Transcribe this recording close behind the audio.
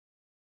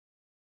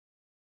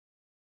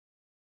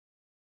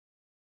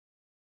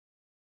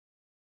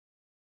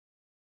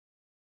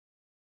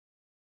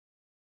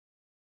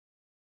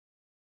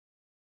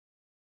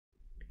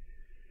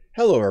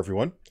Hello,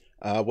 everyone.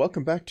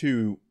 Welcome back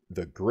to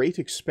the Great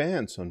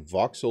Expanse on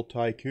Voxel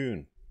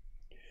Tycoon.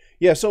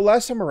 Yeah, so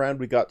last time around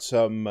we got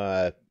some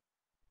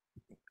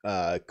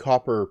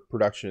copper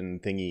production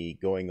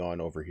thingy going on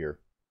over here,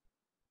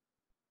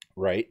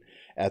 right,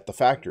 at the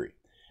factory.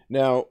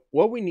 Now,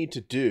 what we need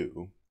to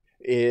do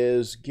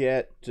is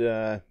get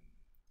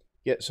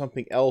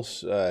something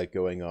else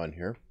going on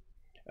here,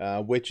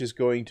 which is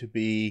going to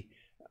be,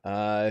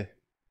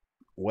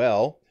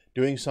 well,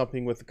 doing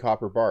something with the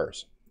copper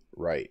bars,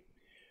 right?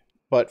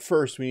 But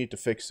first, we need to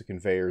fix the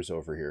conveyors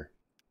over here,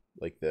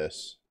 like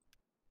this.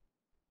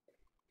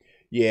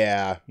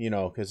 Yeah,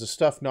 because the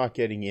stuff not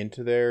getting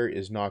into there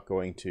is not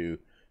going to,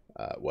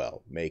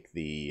 well, make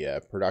the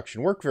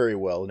production work very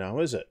well now,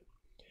 is it?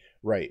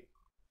 Right.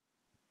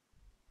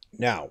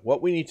 Now,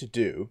 what we need to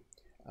do,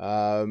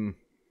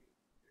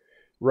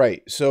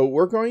 right, so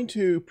we're going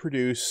to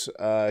produce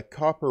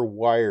copper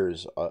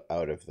wires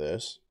out of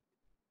this.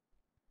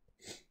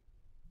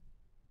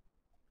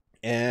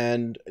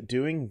 And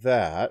doing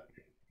that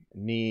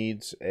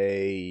needs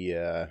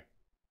a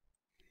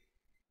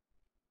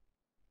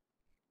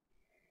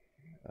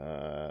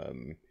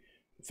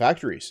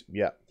factories,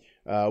 yeah,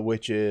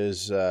 which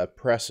is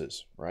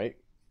presses, right?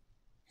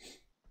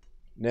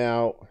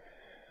 Now,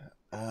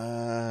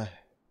 I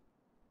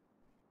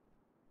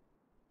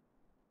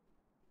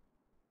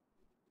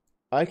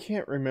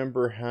can't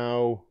remember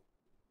how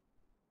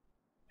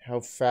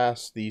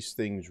fast these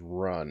things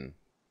run.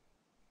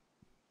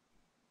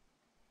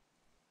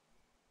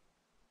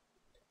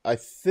 I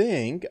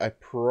think I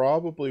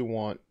probably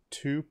want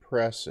two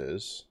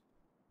presses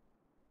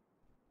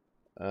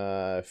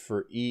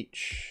for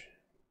each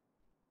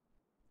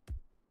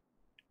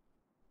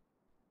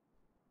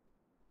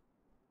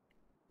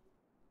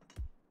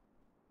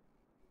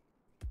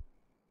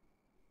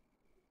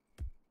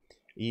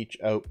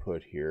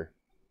output here.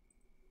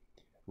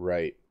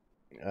 Right.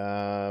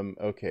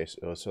 Okay,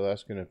 so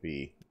that's going to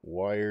be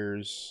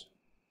wires.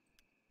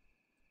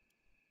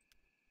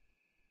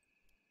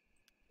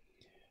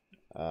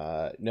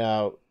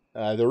 Now,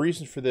 the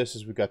reason for this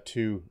is we've got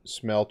two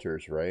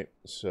smelters, right?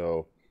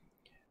 So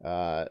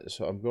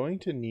I'm going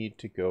to need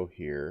to go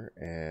here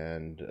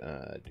and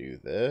do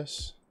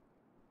this,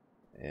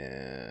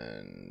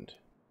 and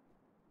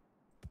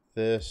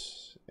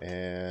this,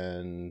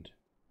 and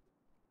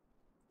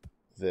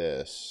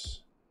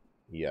this.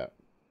 Yeah.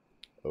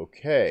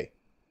 Okay.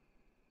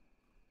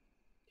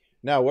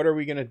 Now, what are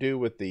we going to do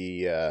with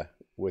the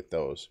with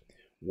those?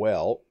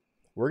 Well,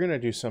 we're going to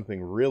do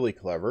something really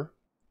clever,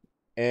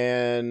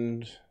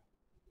 and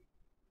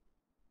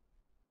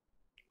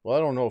well, I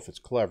don't know if it's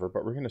clever,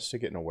 but we're going to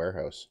stick it in a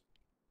warehouse.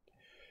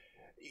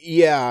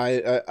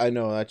 Yeah, I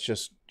know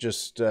that's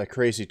just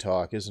crazy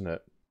talk, isn't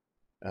it?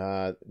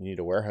 You need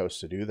a warehouse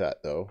to do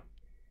that, though.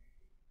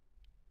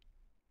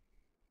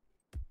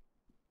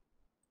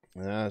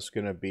 That's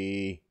going to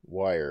be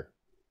wire.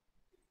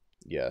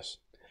 Yes.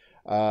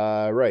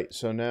 Right,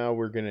 so now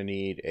we're going to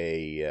need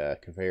a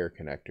conveyor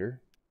connector.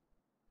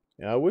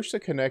 Now, I wish the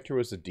connector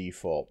was the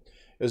default.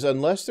 Because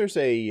unless there's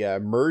a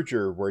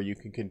merger where you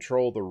can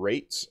control the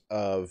rates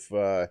of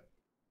the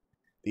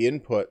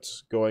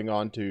inputs going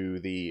onto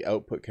the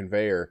output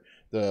conveyor,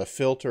 the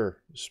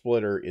filter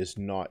splitter is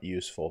not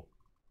useful.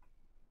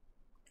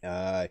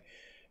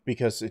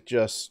 Because it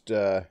just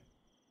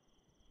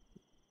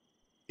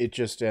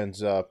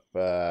ends up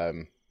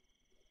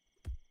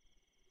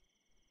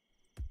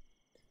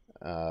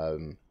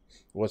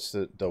what's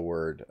the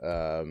word?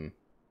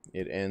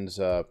 It ends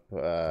up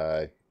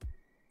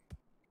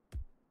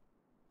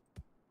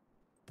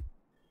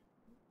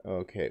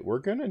okay, we're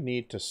gonna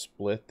need to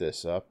split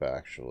this up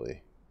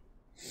actually.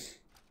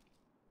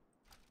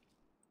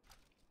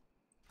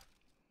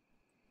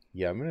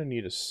 Yeah, I'm gonna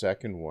need a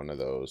second one of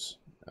those.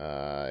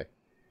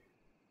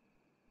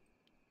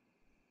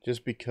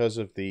 Just because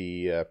of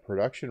the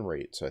production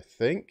rates, I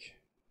think.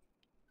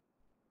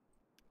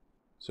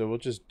 So we'll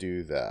just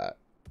do that.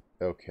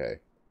 Okay.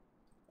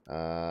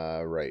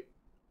 Right.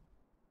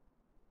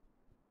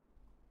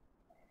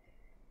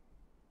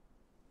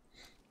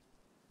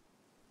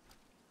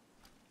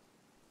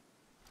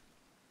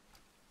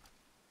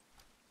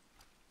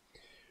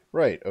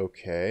 Right,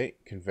 okay.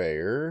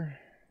 Conveyor.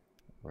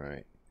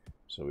 Right.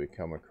 So we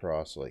come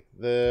across like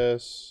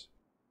this.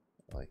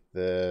 Like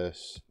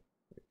this.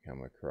 We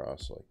come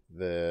across like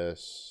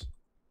this.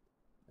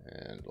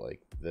 And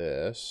like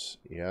this.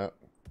 Yep.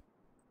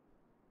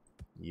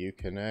 You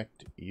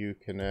connect,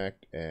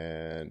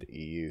 and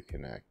you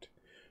connect.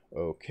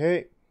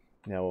 Okay.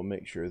 Now we'll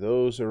make sure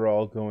those are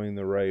all going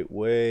the right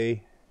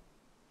way.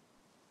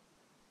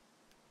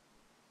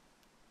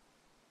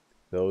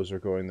 Those are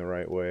going the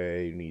right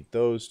way. You need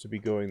those to be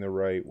going the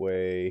right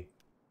way.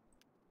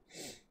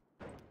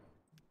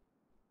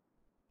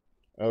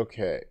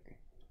 Okay.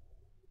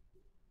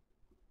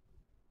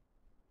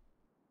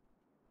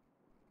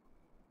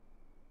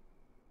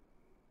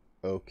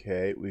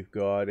 Okay, we've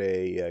got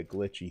a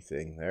glitchy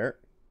thing there.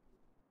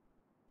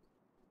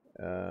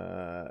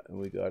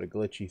 We got a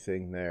glitchy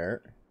thing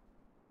there.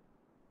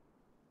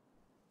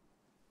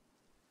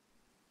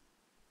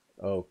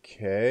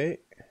 Okay.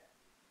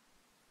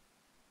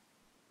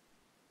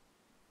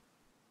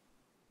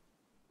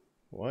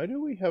 Why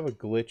do we have a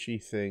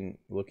glitchy thing,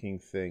 looking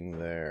thing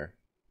there?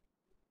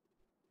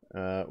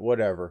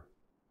 Whatever.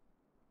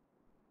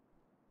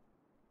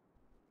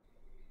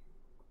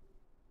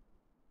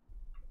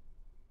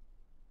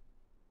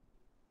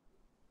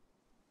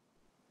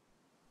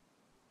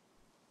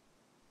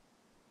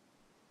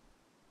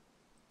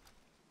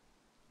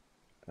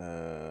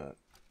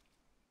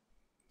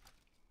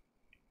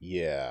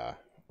 Yeah.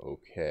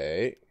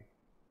 Okay.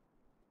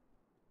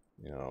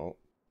 You know.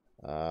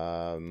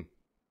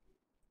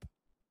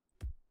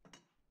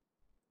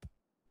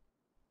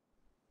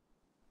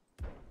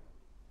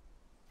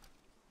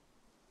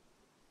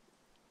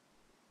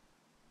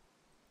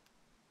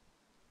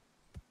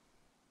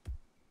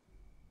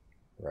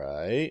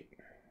 Right.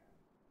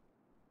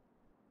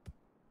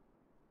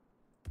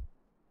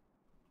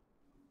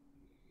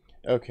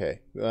 Okay.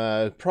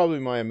 Probably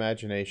my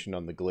imagination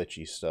on the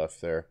glitchy stuff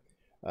there.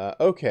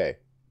 Okay.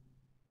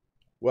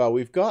 Well,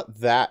 we've got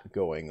that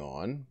going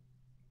on.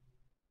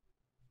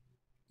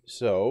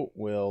 So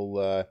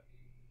so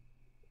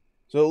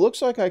it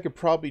looks like I could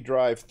probably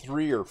drive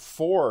 3 or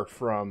 4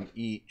 from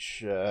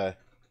each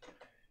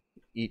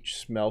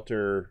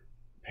smelter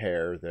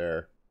pair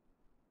there.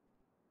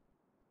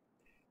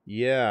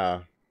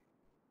 Yeah.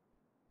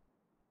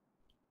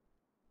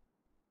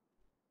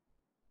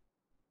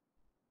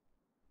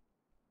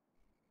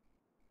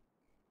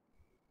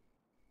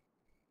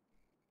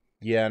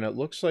 Yeah, and it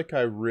looks like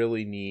I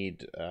really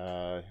need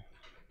I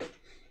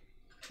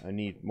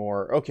need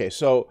more. Okay,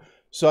 so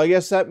I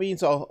guess that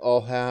means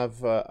I'll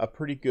have a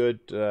pretty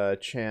good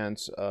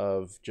chance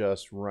of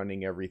just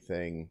running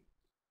everything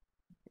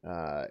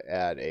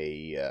at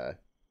a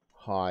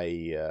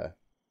high,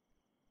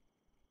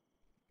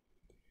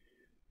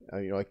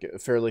 like a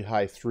fairly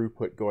high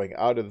throughput going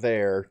out of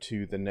there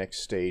to the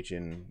next stage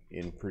in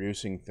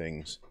producing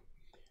things.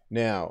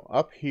 Now,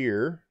 up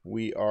here,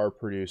 we are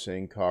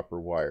producing copper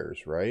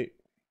wires, right?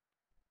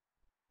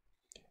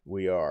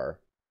 We are.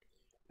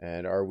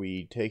 And are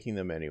we taking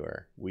them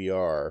anywhere? We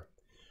are.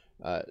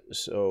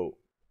 So,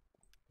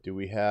 do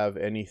we have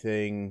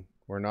anything?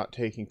 We're not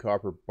taking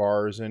copper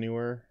bars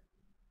anywhere?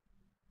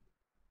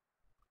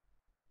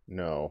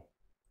 No.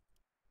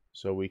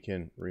 So we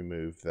can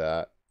remove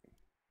that.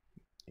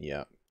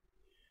 Yeah.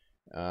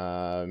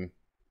 But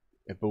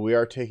we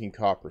are taking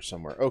copper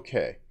somewhere.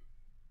 Okay.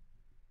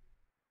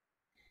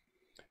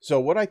 So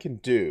what I can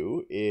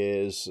do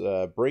is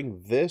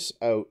bring this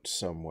out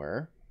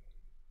somewhere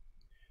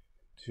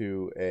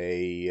to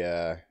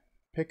a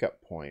pickup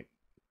point.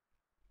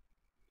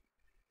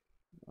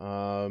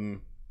 Now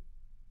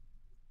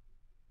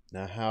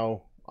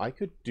how I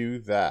could do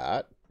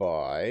that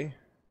by,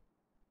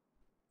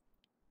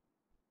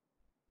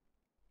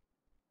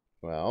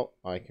 well,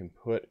 I can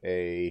put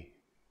a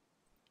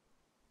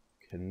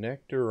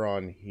connector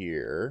on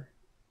here.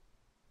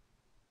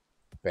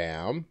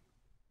 Bam.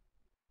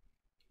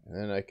 And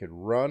then I could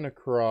run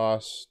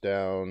across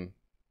down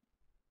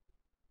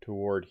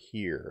toward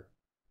here.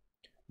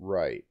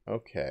 Right,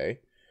 okay.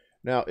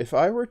 Now, if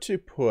I were to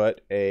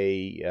put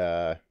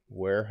a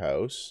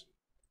warehouse,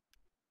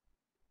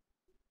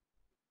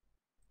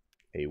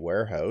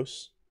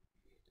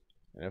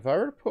 and if I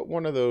were to put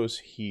one of those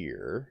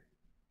here,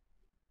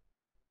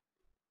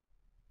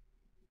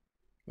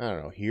 I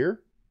don't know,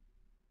 here?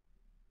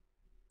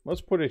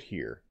 Let's put it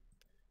here.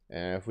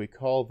 And if we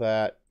call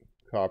that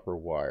copper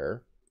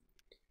wire,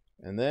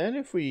 and then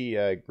if we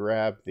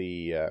grab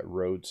the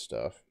road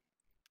stuff,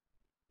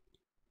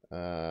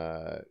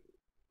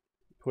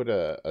 put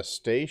a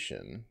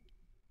station,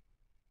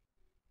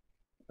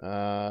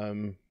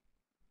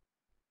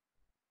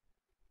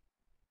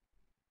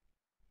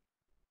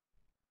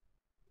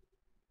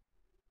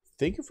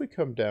 think if we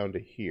come down to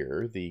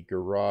here, the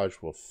garage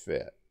will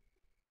fit.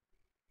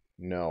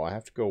 No, I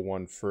have to go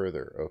one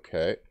further.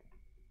 Okay.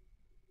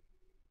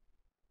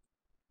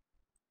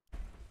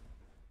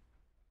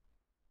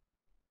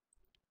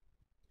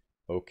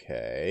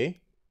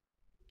 Okay.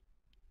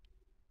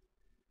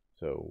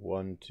 So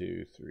 1,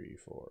 2, 3,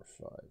 4,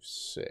 5,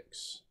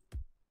 6.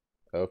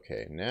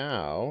 Okay,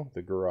 now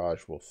the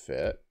garage will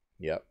fit.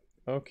 Yep.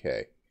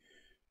 Okay.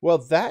 Well,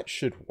 that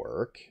should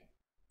work.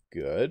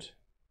 Good.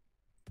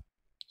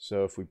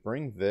 So if we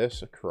bring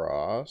this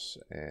across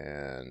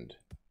and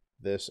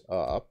this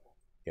up,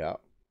 yeah.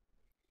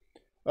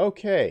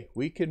 Okay,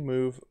 we can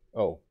move.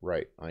 Oh,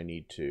 right. I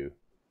need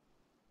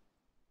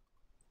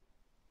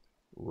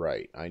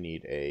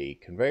a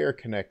conveyor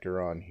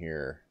connector on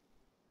here.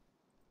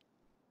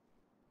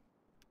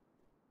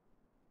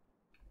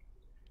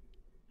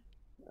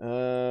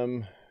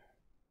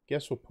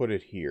 Guess we'll put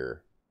it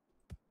here.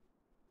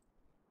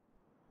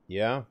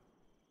 Yeah.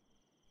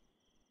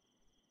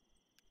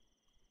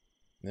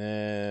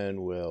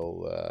 Then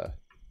we'll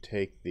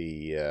take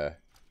the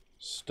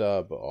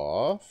stub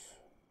off.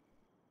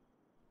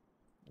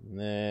 And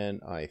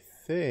then I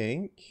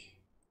think,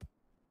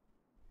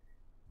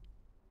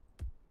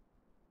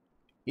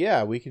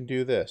 yeah, we can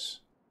do this.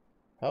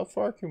 How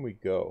far can we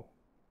go?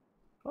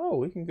 Oh,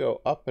 we can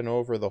go up and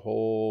over the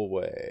whole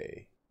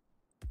way.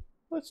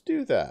 Let's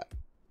do that.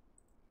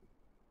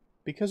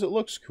 Because it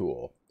looks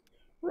cool.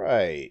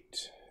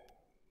 Right.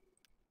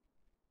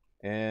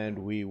 And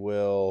we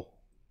will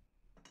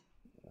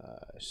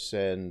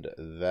send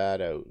that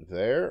out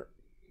there.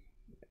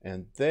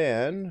 And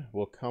then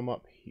we'll come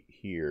up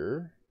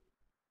here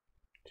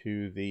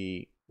to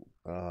the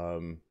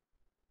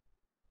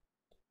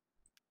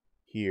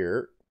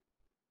here.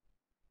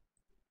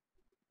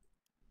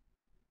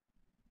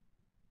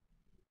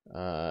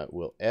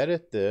 We'll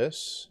edit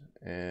this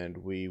and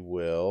we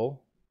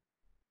will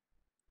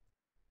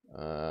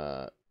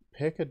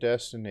pick a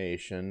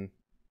destination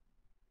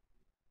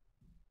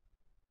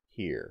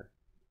here.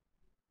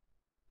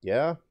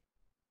 Yeah?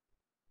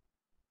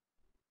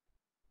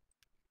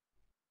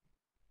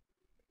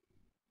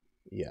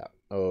 Yeah.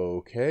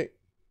 Okay.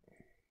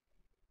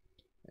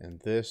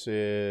 And this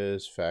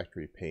is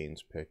factory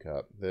panes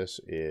pickup. This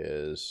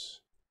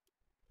is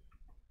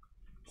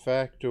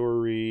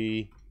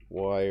factory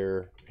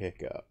wire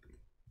pickup.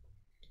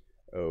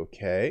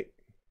 Okay.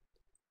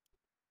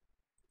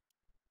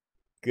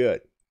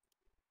 Good.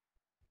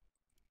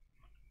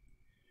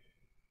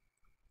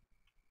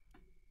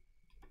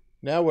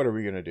 Now what are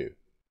we going to do?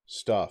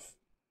 Stuff.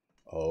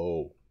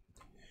 Oh.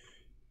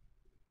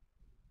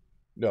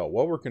 No,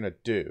 what we're going to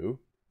do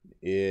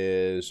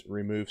is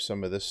remove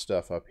some of this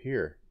stuff up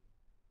here.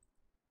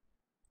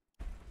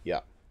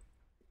 Yeah.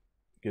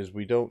 Because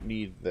we don't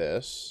need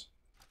this.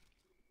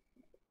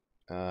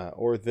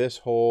 Or this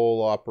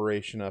whole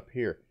operation up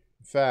here.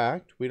 In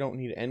fact, we don't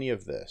need any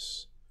of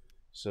this.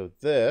 So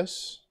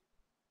this,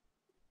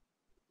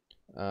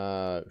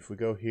 if we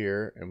go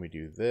here and we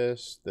do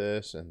this,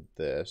 this, and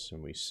this,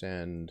 and we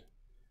send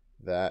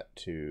that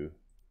to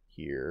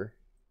here,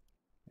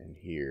 and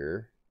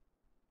here,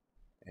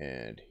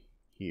 and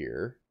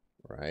here,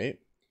 right?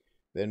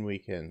 Then we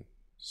can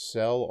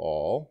sell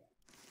all,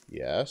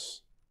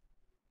 yes.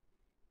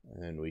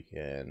 And then we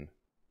can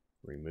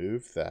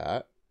remove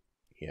that,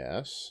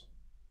 yes.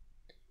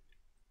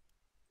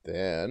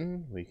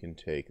 Then we can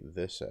take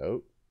this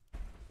out.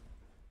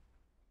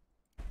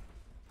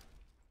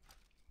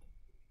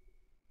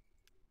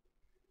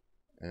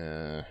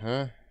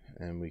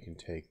 And we can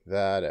take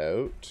that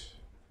out.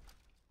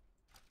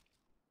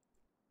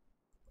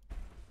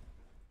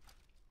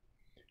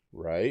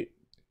 Right.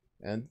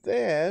 And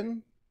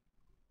then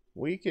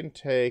we can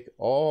take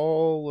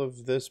all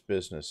of this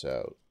business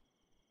out.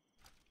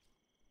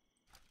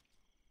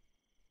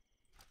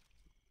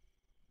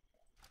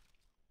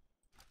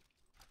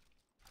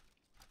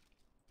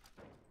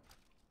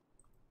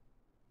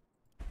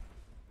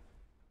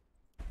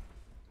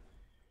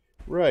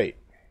 Right.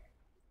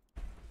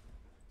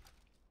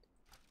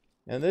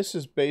 And this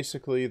is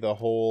basically the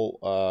whole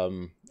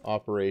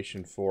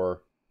operation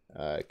for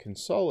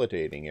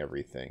consolidating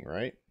everything,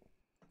 right?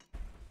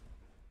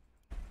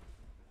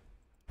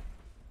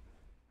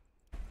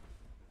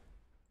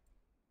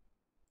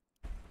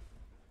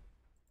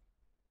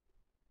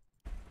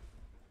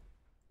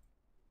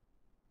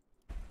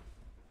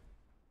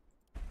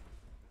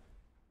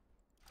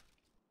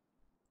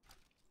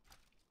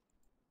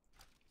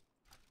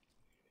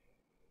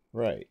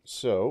 Right,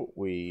 so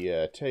we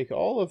take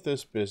all of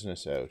this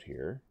business out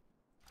here.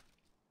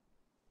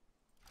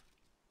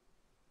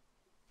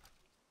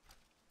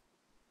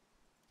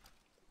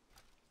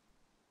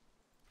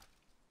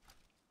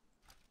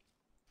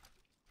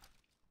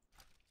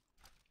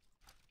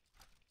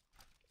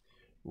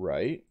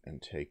 Right,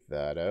 and take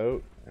that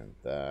out, and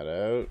that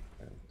out,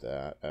 and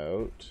that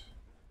out.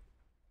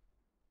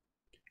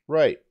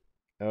 Right,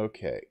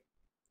 okay.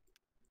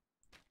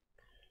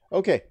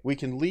 Okay, we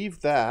can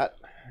leave that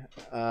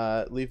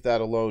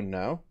alone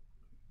now.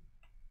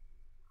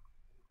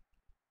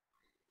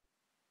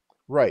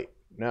 Right,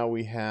 now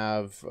we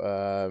have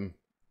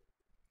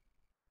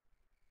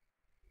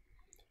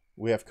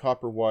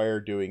copper wire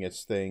doing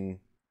its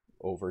thing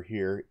over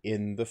here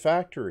in the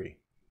factory.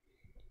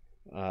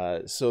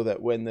 So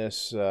that when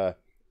this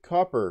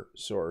copper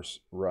source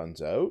runs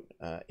out,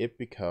 it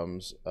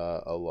becomes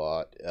a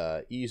lot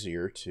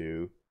easier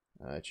to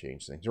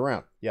change things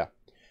around. Yeah,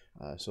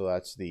 so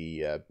that's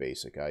the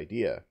basic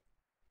idea.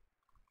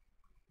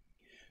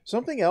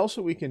 Something else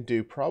that we can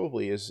do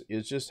probably is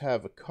just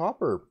have a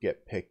copper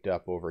get picked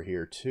up over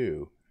here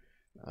too,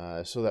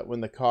 so that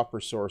when the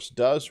copper source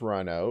does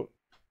run out,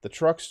 the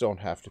trucks don't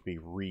have to be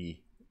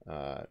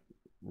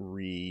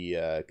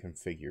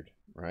reconfigured,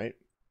 right?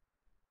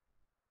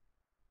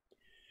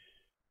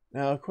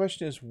 Now the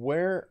question is,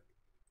 where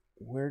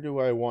do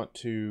I want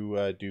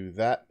to do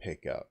that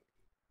pickup?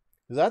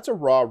 Because that's a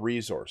raw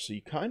resource, so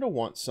you kind of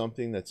want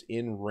something that's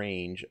in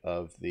range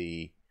of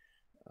the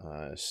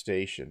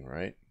station,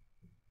 right?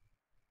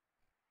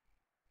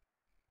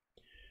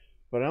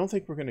 But I don't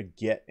think we're going to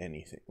get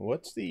anything.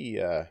 What's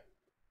the...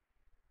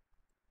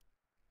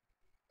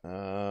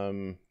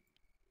 now,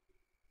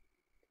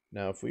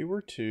 if we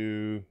were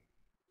to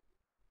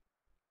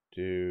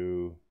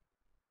do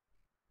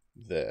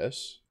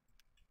this...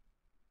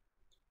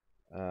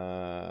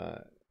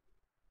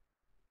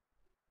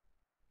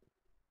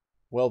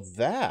 Well,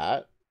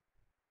 that,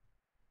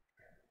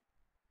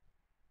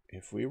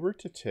 if we were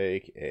to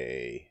take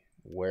a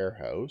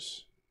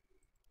warehouse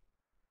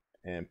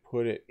and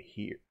put it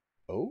here.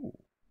 Oh,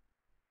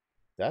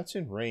 that's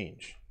in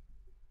range.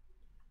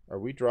 Are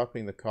we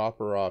dropping the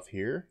copper off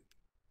here?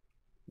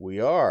 We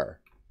are.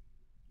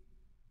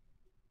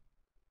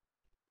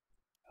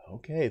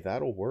 Okay,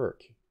 that'll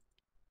work.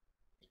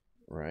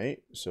 Right,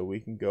 so we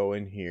can go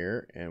in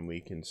here and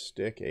we can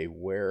stick a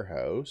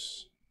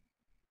warehouse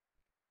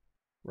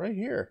right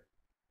here.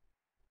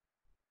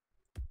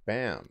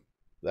 Bam.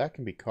 That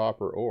can be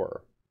copper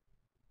ore.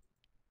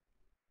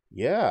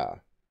 Yeah.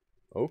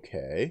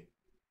 Okay.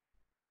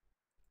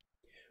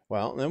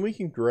 Well, then we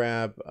can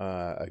grab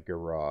a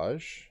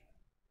garage.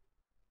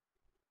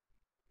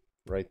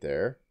 Right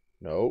there.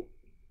 Nope.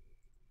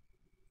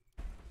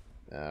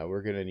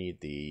 We're going to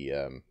need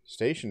the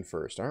station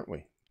first, aren't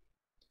we?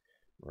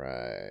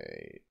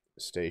 Right.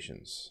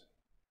 Stations.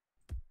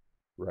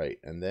 Right.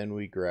 And then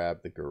we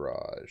grab the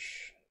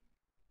garage.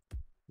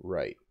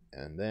 Right.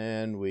 And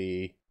then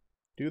we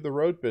do the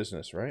road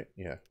business, right?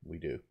 Yeah, we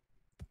do.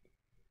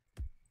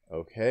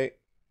 Okay.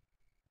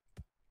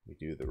 We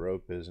do the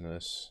road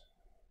business.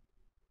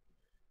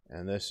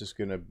 And this is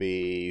going to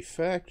be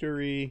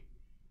factory,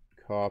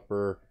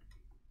 copper,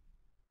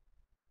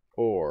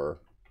 ore,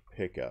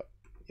 pickup.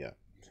 Yeah.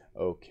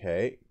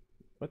 Okay.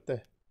 What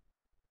the?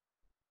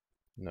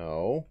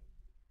 No.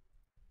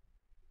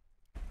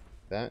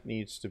 That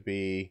needs to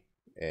be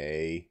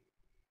a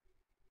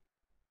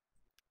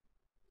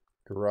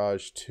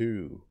garage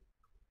 2.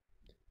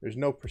 There's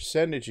no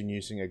percentage in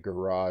using a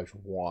garage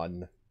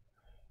 1.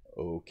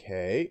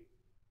 Okay.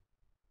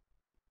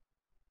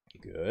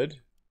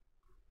 Good.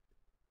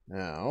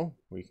 Now,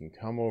 we can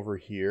come over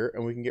here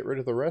and we can get rid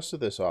of the rest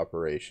of this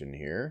operation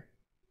here.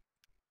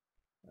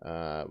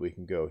 We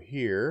can go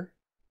here.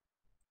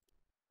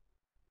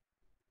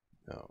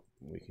 No,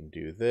 we can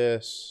do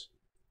this.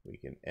 We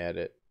can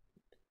edit.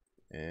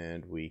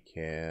 And we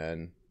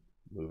can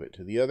move it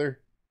to the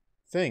other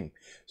thing.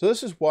 So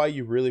this is why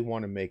you really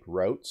want to make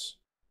routes.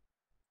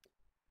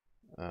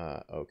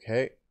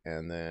 Okay,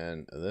 and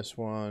then this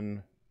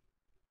one.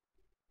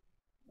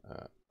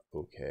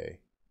 Okay,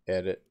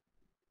 edit.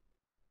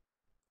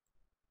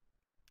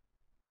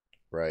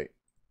 Right.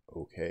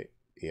 Okay.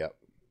 Yep.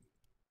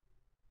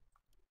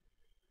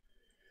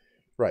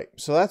 Right.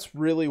 So that's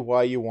really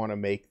why you want to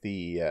make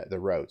the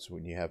routes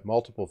when you have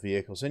multiple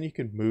vehicles, and you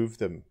can move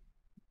them,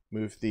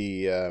 move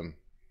the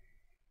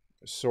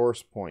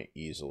source point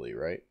easily,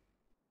 right?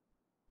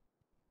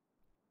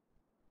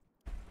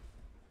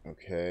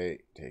 Okay.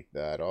 Take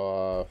that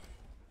off.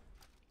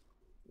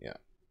 Yeah.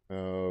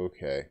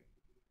 Okay.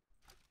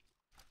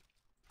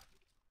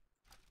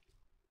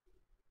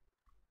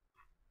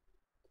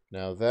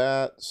 Now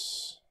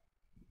that's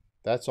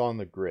on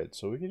the grid,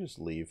 so we can just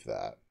leave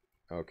that.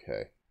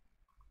 Okay.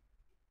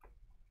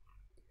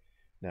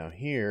 Now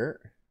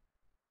here,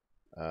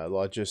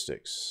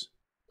 logistics.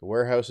 The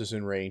warehouse is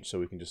in range, so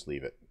we can just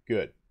leave it.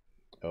 Good.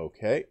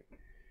 Okay.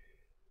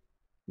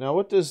 Now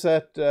what does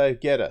that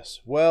get us?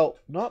 Well,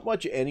 not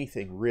much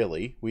anything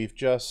really. We've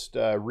just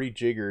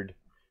rejiggered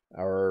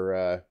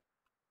our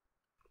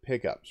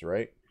pickups,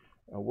 right?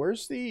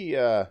 Where's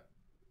the...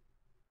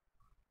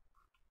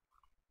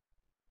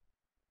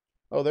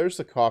 Oh, there's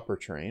the copper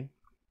train.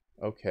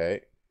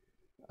 Okay.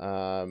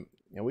 And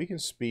we can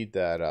speed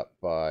that up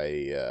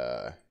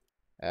by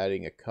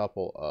adding a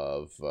couple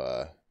of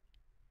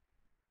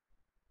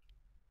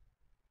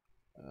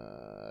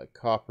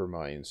copper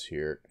mines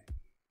here.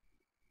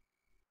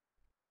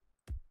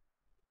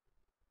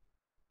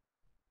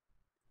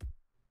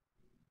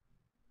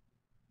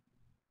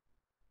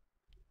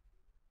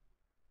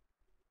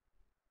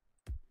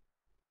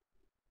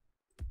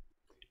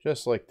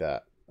 Just like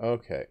that.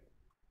 Okay.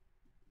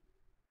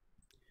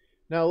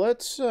 Now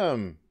let's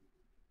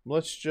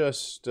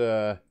just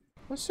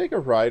let's take a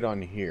ride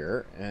on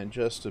here and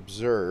just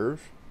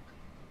observe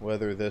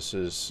whether this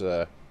is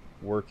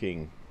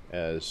working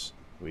as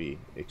we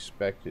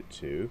expect it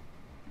to.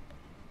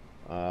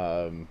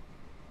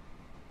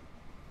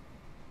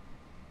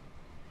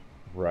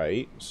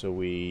 Right, so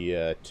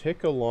we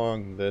tick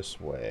along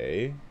this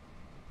way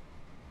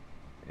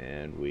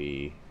and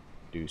we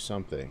do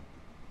something.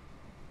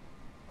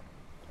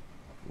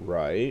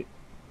 Right.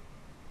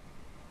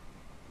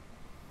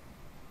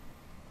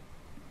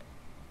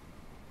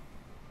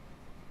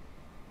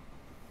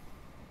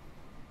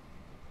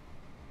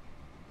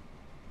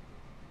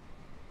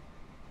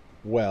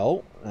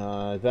 Well,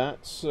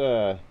 that's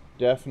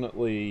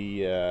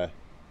definitely it's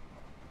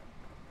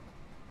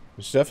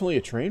definitely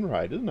a train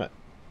ride, isn't it?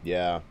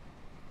 Yeah.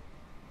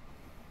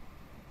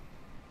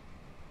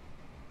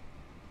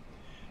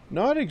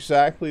 Not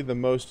exactly the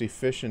most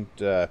efficient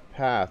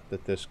path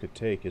that this could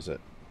take, is it?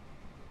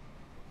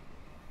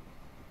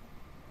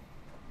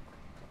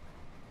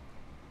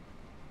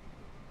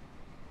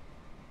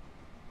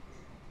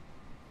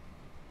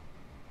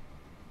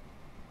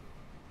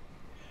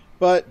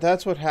 But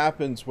that's what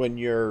happens when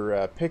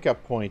your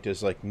pickup point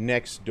is like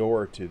next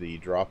door to the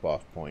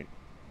drop-off point.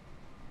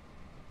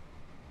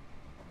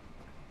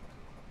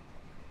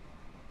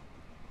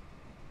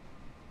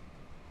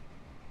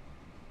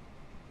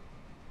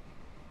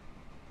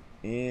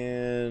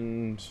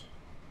 And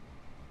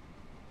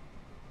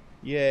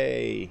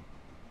yay,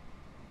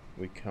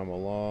 we come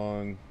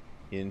along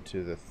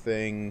into the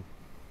thing.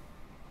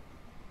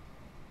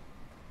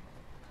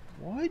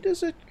 Why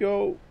does it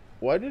go?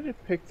 Why did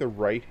it pick the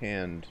right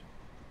hand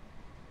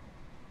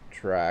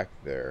track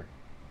there?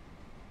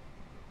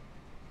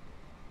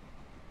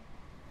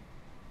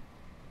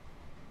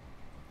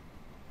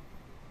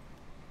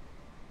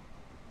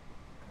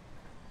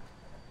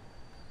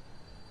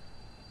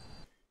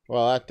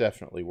 Well, that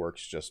definitely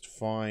works just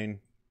fine.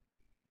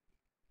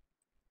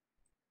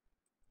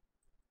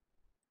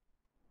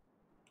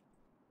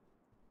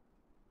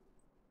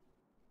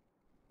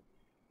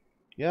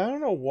 Yeah, I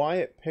don't know why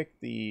it picked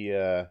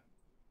the,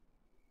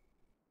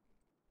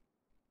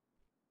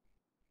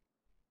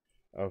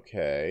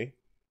 okay.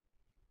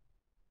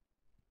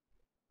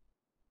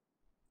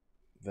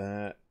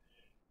 That...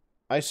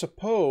 I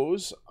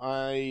suppose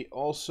I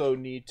also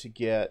need to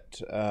get,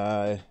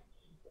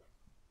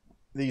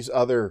 these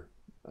other,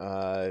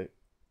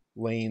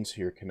 lanes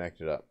here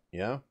connected up,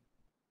 yeah?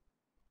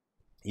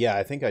 Yeah,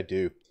 I think I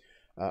do.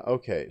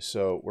 Okay,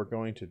 so we're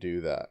going to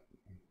do that.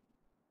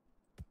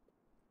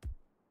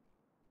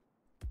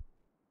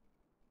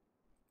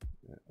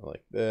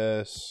 Like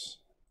this.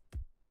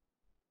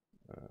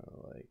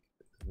 Like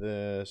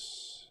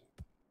this.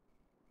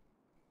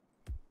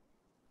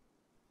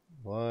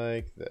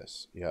 Like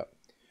this. Yep.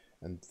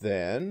 And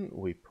then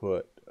we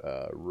put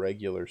a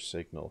regular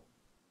signal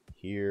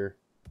here,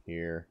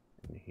 here,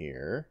 and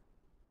here.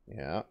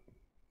 Yeah.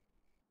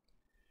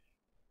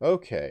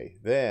 Okay,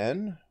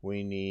 then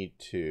we need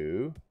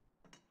to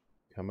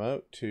come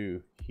out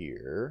to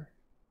here,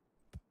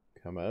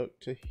 come out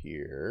to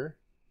here,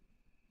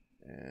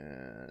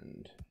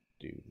 and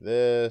do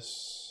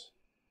this,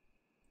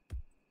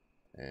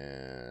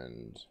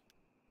 and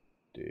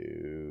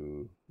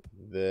do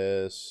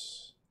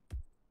this.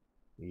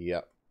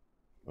 Yep.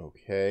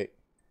 Okay.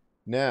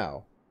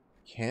 Now,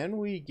 can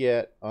we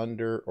get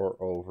under or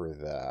over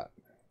that?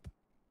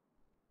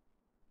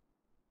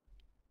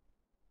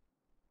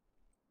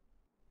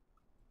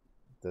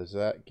 Does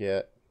that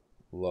get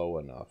low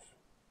enough?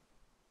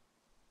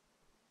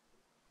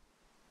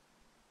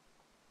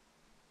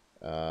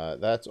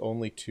 That's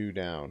only 2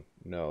 down.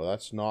 No,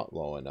 that's not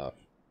low enough.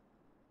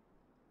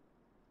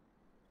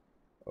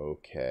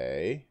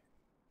 Okay.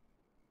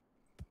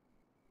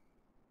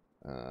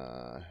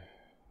 Okay.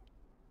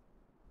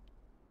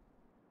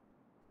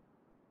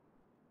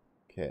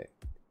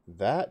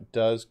 That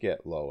does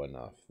get low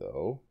enough,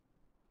 though.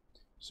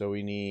 So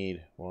we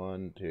need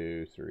 1,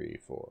 2, 3,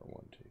 4.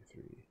 1, 2,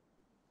 3.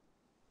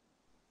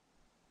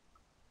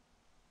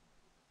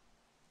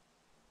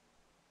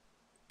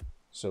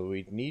 So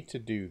we need to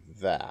do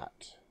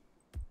that.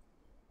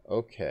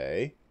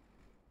 Okay.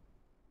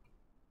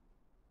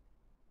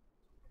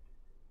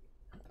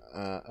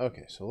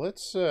 Okay, so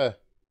let's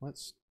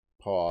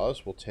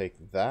pause. We'll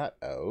take that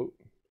out,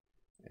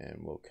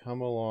 and we'll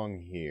come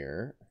along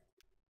here.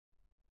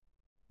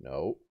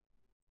 No.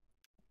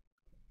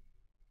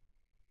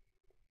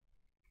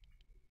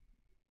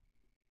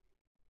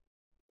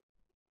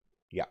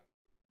 Yeah.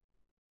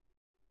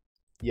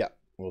 Yeah,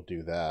 we'll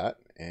do that,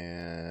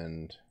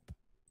 and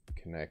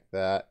connect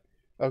that.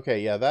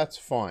 Okay, yeah, that's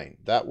fine.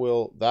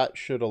 That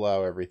should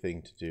allow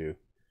everything to do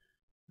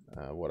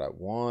what I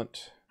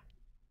want.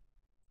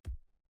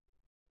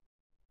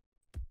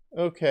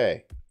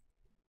 Okay.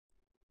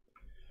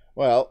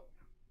 Well,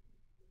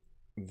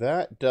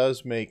 that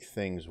does make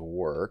things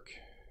work,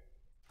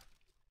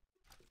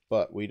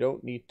 but we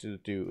don't need to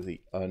do the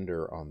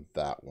under on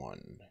that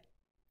one.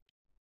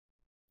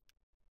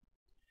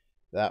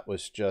 That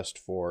was just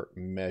for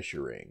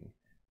measuring.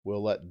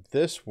 We'll let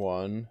this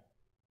one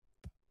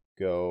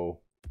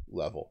go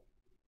level.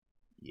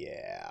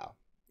 Yeah.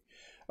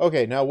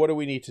 Okay, now what do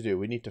we need to do?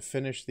 We need to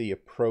finish the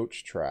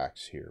approach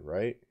tracks here,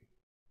 right?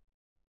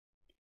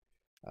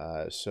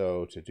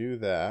 So to do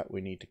that,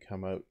 we need to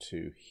come out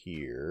to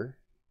here.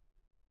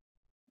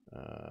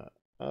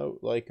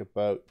 Out like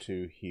about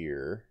to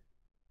here.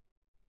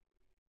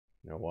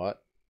 You know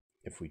what?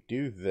 If we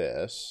do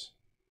this,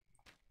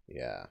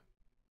 yeah,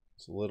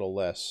 it's a little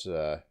less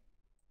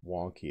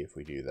wonky if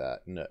we do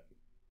that. No.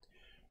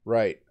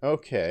 Right,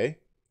 okay.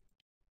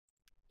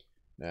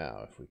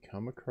 Now, if we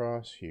come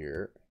across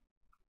here,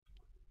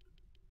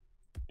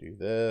 do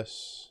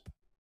this,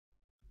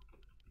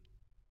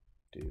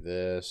 do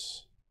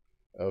this.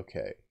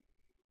 Okay.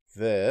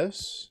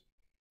 This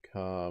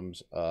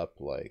comes up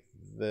like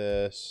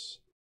this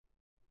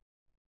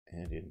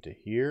and into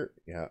here.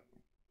 Yeah.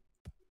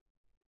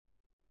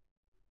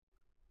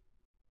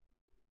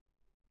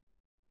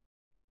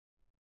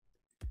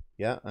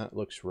 Yeah, that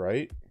looks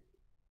right.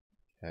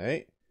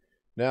 Okay.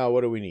 Now,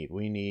 what do we need?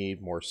 We need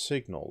more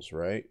signals,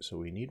 right? So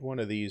we need one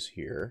of these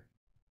here,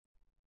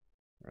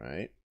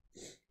 right?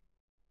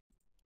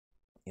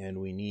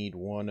 And we need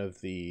one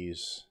of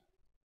these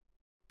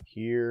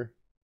here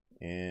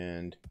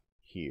and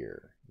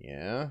here.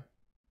 Yeah.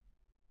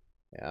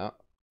 Yeah.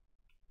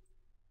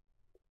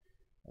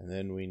 And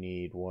then we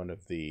need one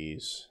of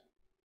these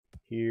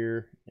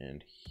here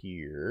and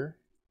here.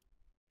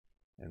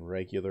 And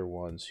regular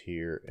ones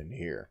here and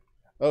here.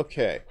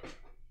 Okay.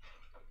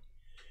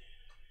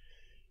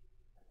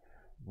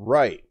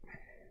 Right.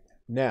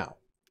 Now,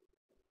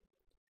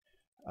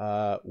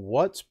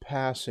 what's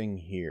passing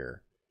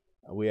here?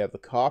 We have the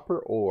copper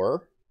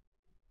ore,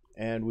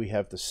 and we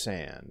have the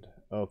sand.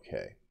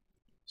 Okay.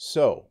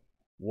 So,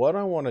 what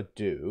I want to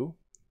do,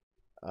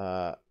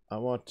 I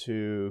want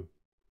to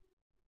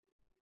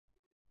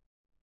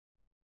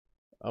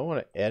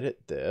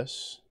edit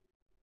this.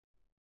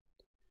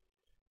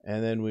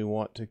 And then we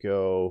want to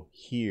go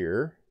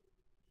here.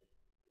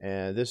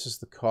 And this is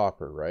the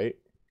copper, right?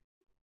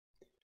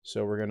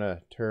 So we're going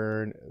to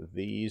turn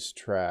these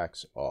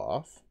tracks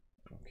off.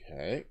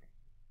 Okay.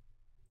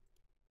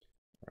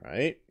 All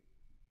right.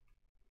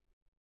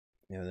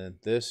 And then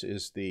this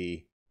is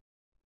the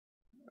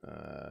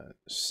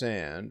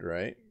sand,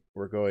 right?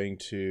 We're going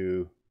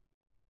to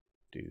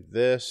do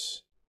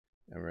this.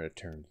 And we're going to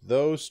turn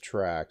those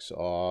tracks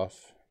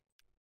off.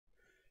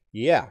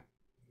 Yeah.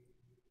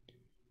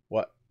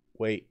 What?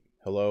 Wait.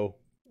 Hello?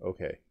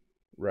 Okay.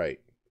 Right.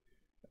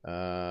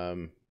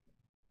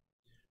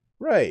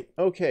 Right.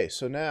 Okay.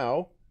 So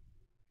now,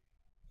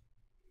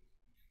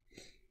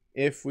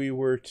 if we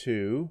were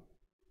to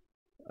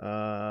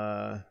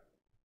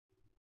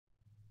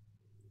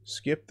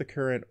skip the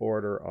current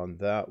order on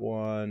that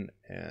one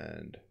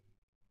and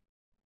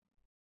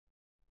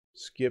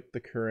skip the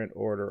current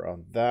order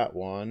on that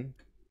one.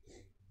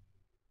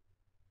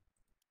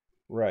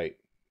 Right.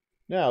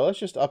 Now, let's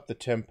just up the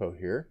tempo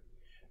here.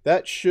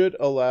 That should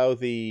allow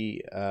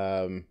the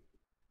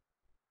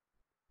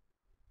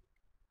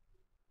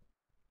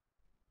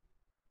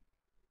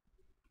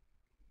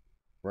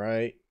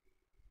right.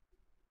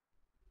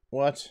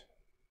 What?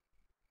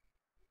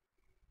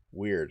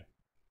 Weird.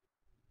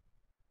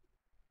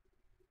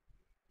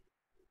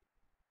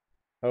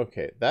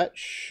 Okay, that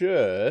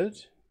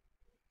should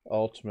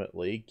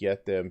ultimately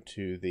get them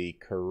to the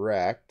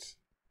correct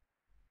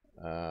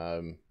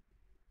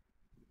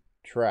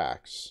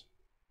tracks.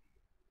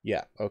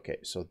 Yeah, okay,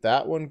 so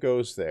that one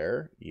goes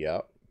there.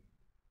 Yep.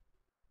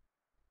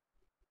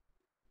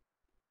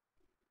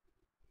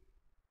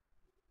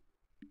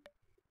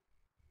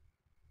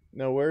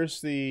 Now,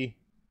 where's the...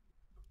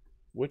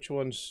 Which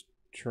one's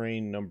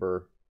train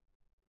number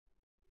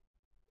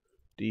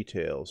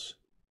details?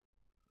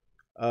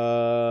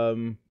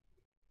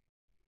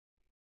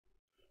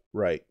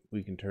 Right,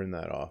 we can turn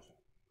that off.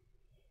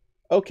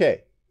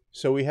 Okay,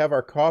 so we have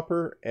our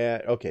copper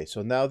and okay,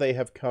 so now they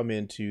have come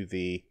into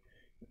the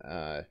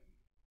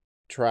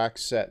track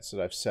sets that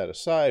I've set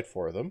aside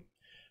for them.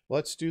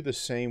 Let's do the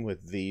same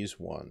with these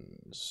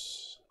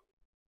ones.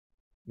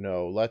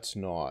 No, let's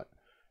not.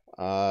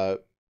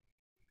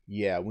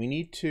 Yeah, we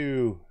need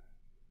to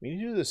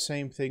do the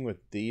same thing with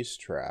these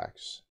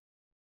tracks.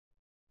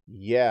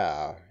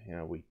 Yeah,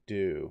 we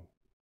do.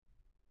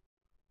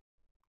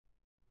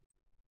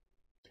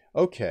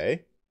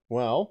 Okay,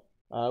 well,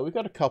 we've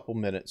got a couple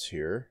minutes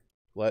here.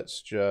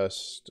 Let's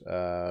just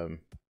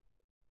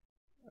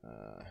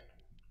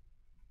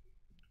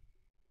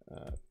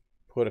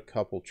put a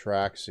couple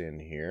tracks in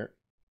here.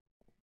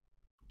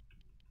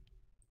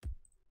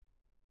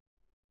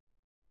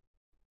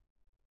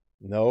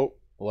 Nope,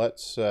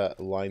 let's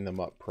line them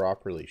up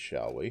properly,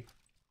 shall we?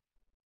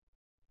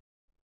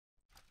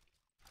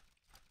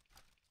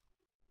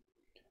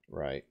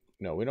 Right.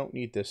 No, we don't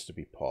need this to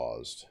be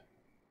paused.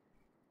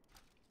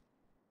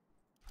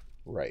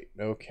 Right,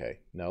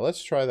 okay. Now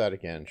let's try that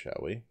again, shall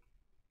we?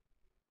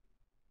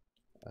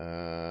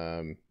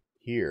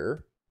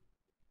 Here.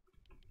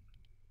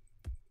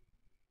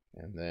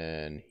 And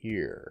then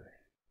here.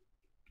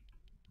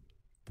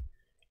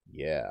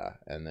 Yeah,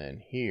 and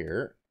then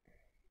here.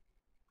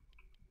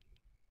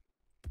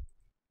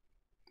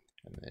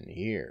 And then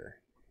here.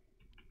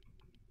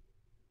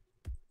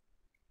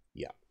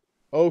 Yeah.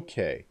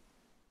 Okay.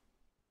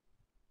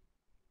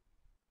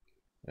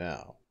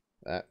 Now,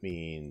 that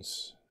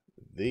means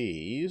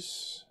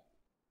these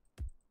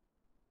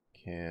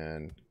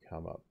can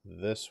come up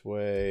this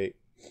way.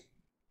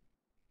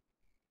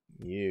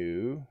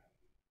 You.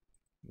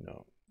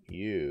 No.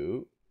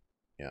 You.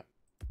 Yeah.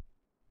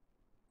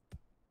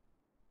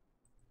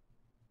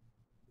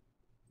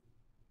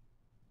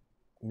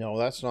 No,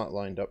 that's not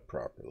lined up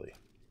properly.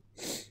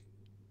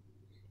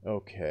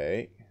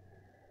 Okay.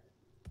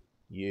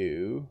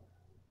 You.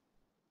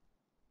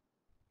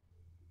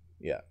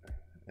 Yeah.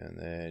 And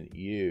then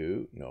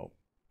you. No.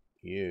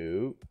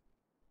 You.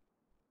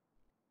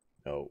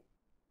 No.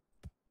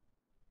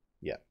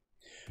 Yeah.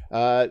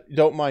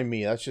 Don't mind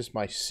me. That's just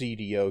my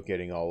CDO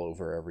getting all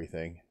over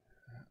everything.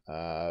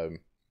 Right.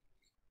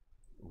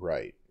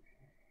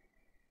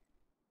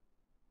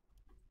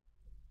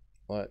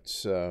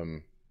 Let's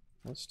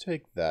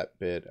take that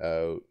bit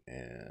out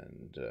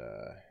and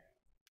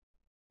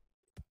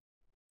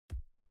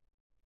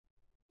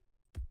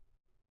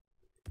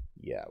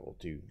yeah, we'll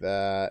do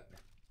that.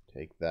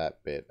 Take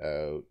that bit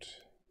out.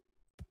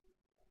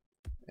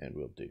 And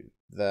we'll do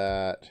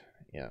that.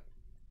 Yeah.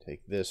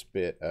 Take this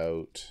bit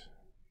out.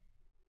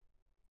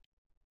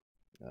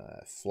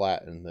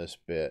 flatten this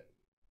bit.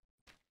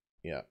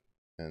 Yeah,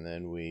 and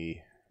then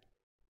we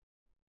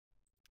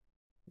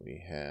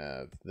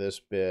have this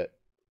bit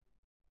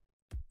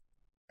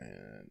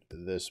and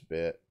this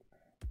bit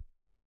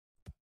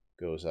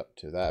goes up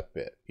to that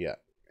bit. Yeah,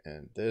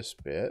 and this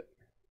bit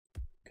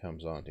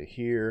comes onto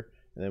here,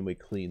 and then we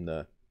clean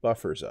the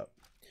buffers up.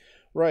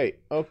 Right,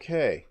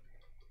 okay.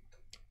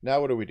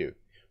 Now what do we do?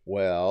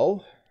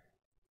 Well,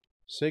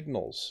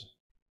 signals.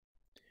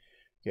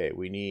 Okay,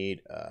 we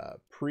need a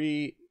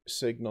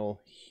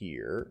pre-signal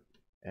here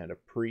and a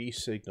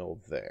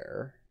pre-signal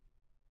there.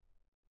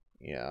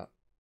 Yeah.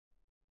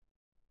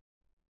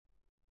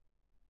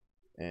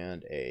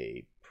 And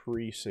a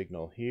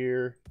pre-signal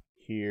here,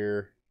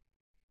 here.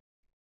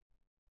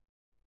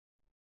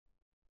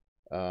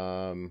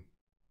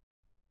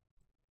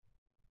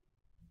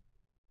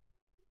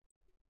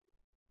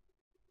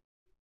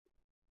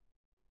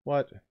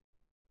 What?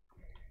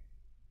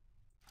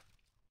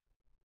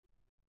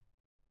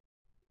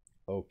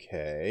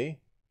 Okay.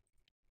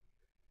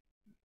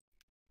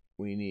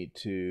 We need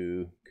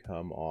to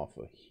come off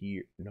of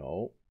here.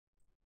 No.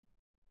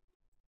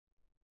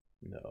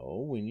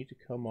 No, we need to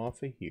come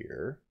off of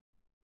here.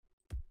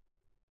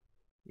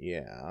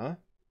 Yeah.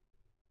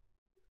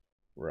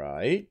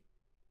 Right.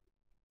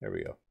 There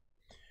we go.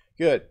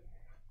 Good.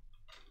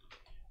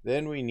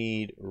 Then we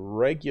need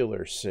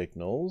regular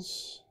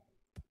signals.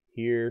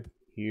 Here,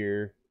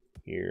 here,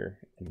 here,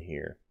 and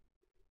here.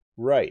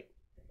 Right.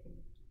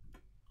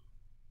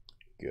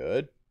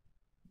 Good.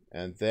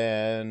 And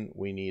then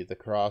we need the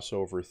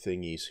crossover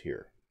thingies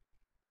here.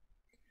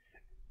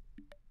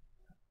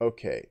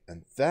 Okay,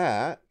 and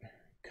that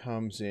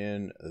comes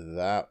in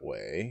that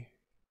way.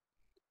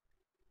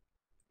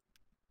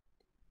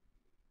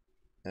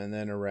 And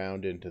then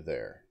around into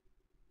there.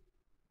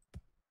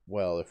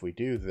 Well, if we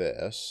do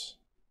this,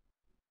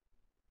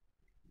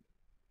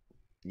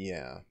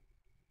 yeah,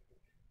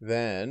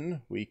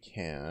 then we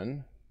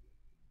can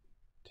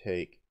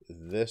take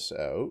this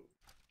out.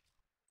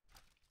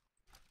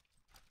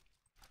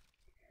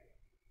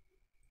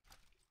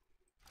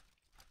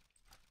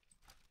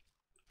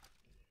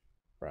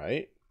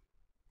 Right?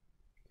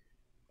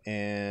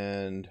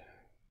 And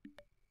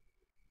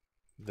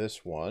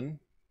this one.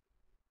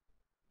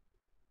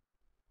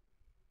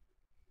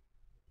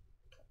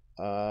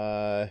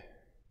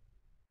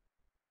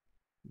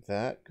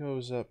 That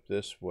goes up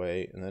this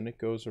way, and then it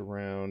goes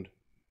around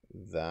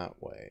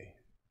that way.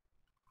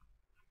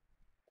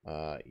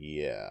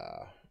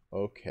 Yeah.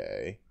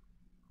 Okay.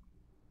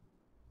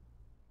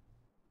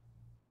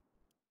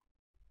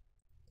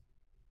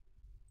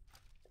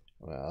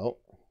 Well,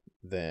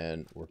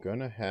 then we're going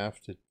to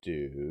have to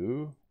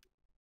do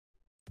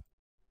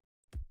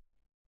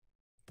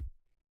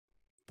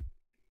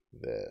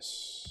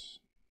this.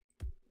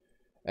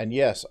 And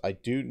yes, I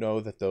do know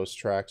that those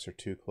tracks are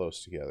too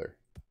close together.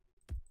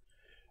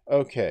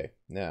 Okay,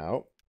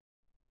 now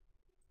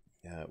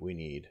we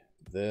need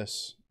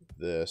this,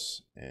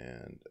 this,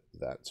 and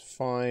that's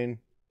fine.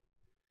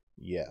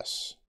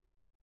 Yes.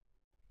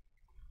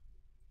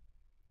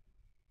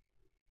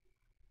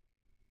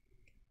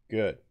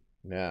 Good.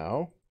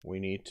 Now we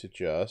need to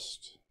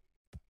just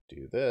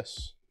do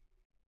this.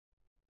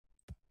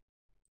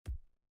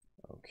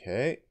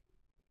 Okay.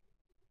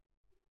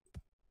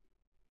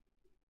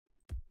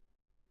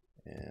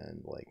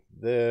 And like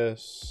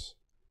this.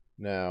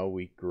 Now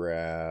we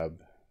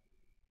grab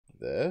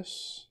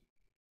this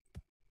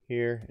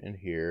here and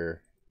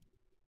here,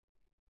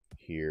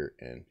 here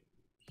and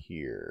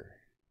here.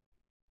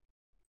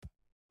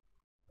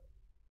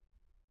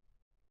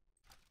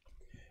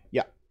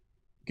 Yeah,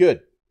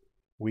 good.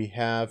 We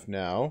have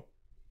now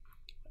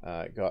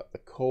got the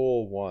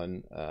coal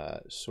one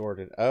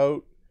sorted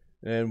out.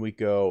 And we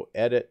go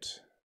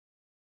edit,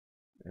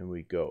 and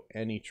we go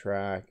any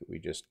track. We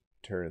just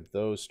turn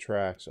those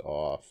tracks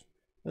off,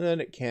 and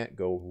then it can't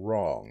go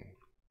wrong.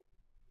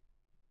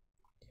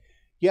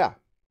 Yeah.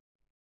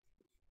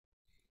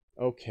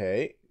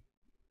 Okay.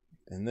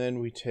 And then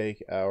we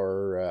take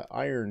our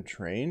iron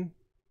train,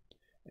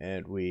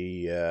 and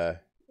we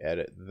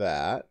edit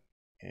that,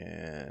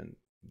 and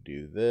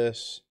do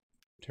this.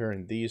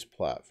 Turn these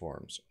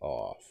platforms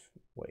off.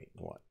 Wait,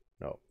 what?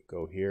 No,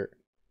 go here.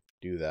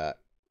 Do that.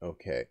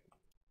 Okay.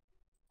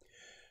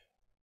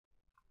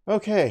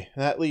 Okay,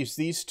 that leaves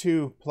these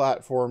two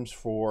platforms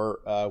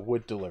for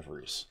wood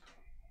deliveries.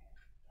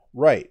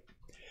 Right.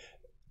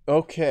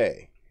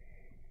 Okay.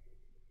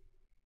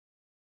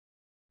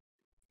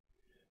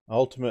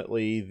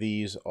 Ultimately,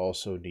 these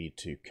also need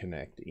to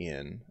connect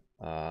in.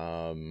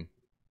 Well,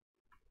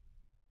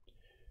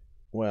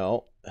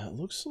 it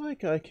looks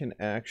like I can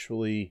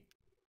actually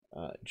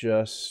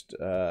just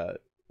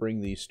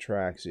bring these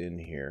tracks in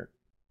here.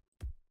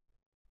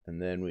 And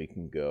then we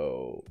can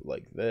go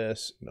like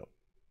this. No,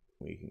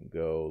 we can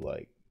go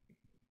like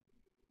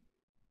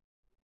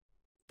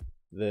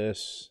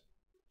this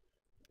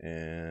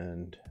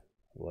and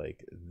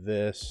like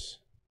this.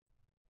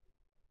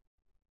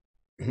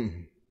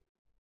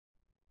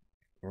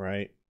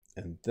 Right?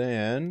 And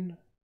then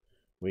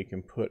we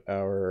can put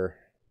our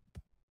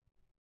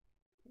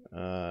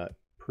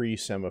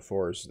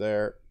pre-semaphores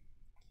there.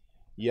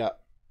 Yeah.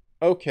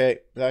 Okay,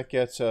 that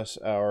gets us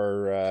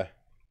our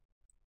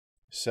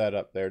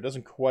setup there. It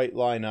doesn't quite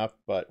line up,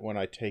 but when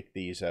I take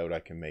these out, I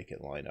can make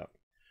it line up.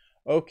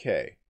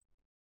 Okay.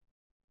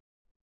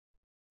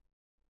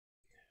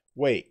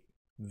 Wait,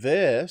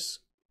 this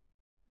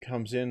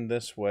comes in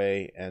this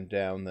way and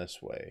down this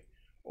way.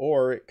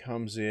 Or it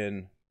comes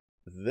in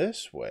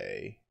this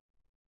way.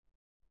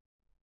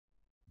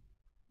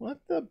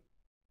 What the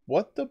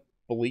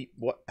bleep,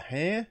 what,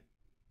 huh?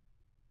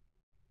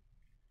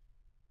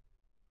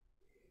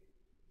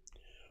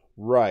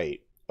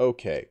 Right,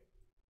 okay.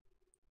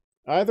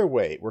 Either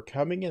way, we're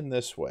coming in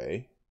this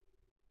way,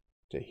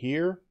 to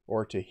here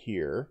or to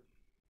here.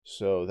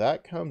 So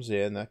that comes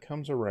in, that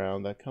comes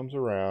around, that comes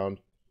around.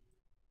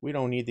 We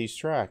don't need these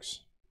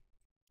tracks.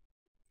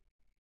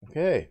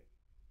 Okay.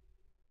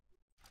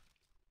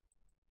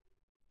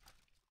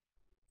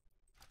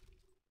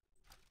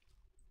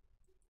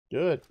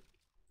 Good.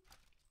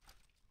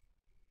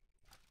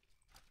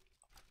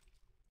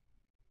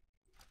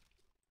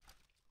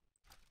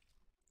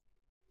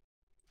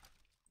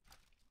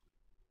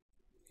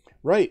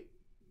 Right.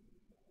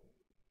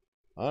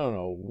 I don't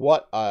know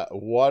what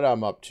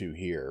I'm up to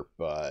here,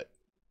 but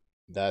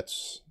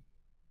that's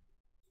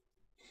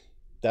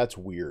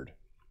weird.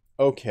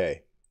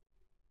 Okay.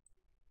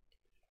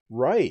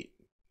 Right.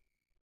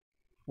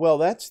 Well,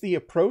 that's the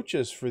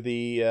approaches for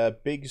the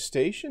big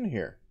station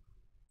here.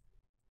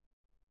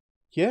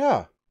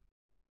 Yeah.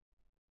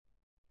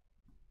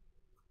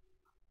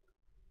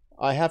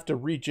 I have to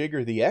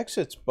rejigger the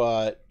exits,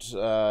 but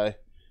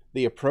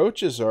the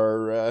approaches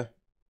are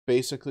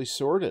basically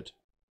sorted.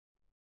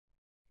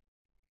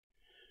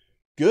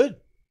 Good.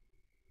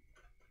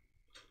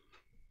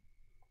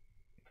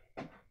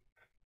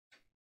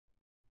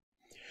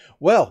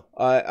 Well,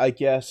 I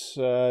guess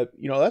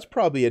that's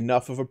probably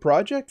enough of a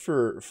project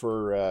for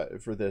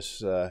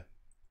this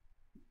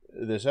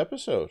this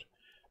episode.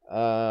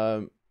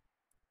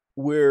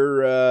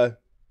 We're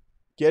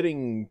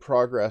getting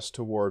progress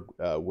toward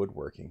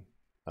woodworking.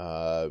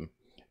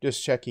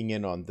 Just checking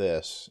in on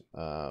this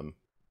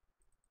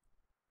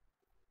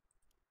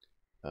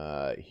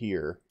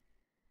here.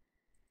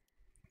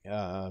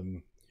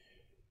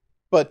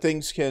 But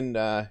things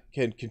can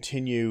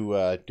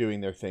continue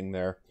doing their thing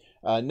there.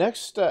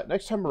 Next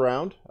time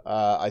around,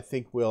 I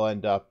think we'll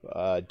end up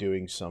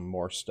doing some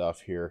more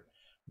stuff here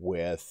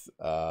with.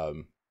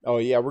 Oh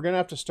yeah, we're gonna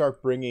have to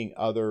start bringing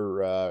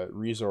other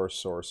resource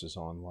sources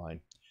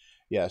online.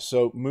 Yeah,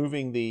 so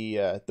moving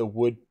the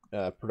wood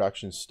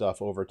production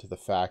stuff over to the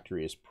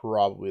factory is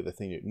probably the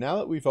thing to do. Now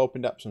that we've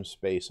opened up some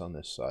space on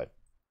this side.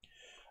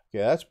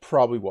 Okay, that's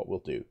probably what we'll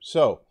do.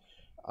 So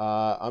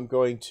I'm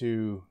going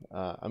to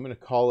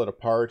call it a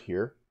part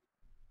here,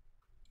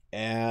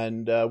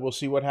 and we'll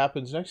see what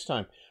happens next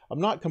time. I'm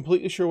not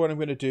completely sure what I'm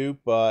going to do,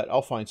 but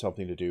I'll find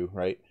something to do,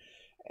 right?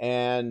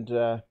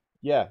 And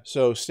yeah,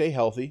 so stay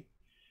healthy,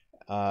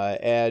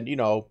 and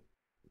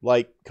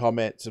like,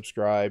 comment,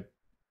 subscribe,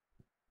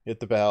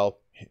 hit the bell,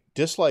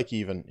 dislike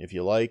even if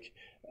you like,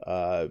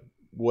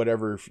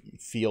 whatever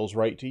feels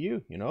right to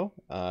you.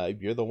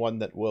 You're the one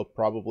that will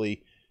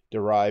probably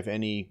derive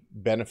any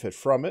benefit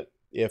from it,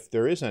 if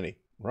there is any.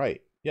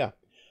 Right. Yeah.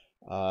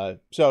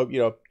 So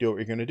do what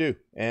you're going to do,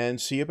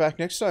 and see you back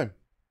next time.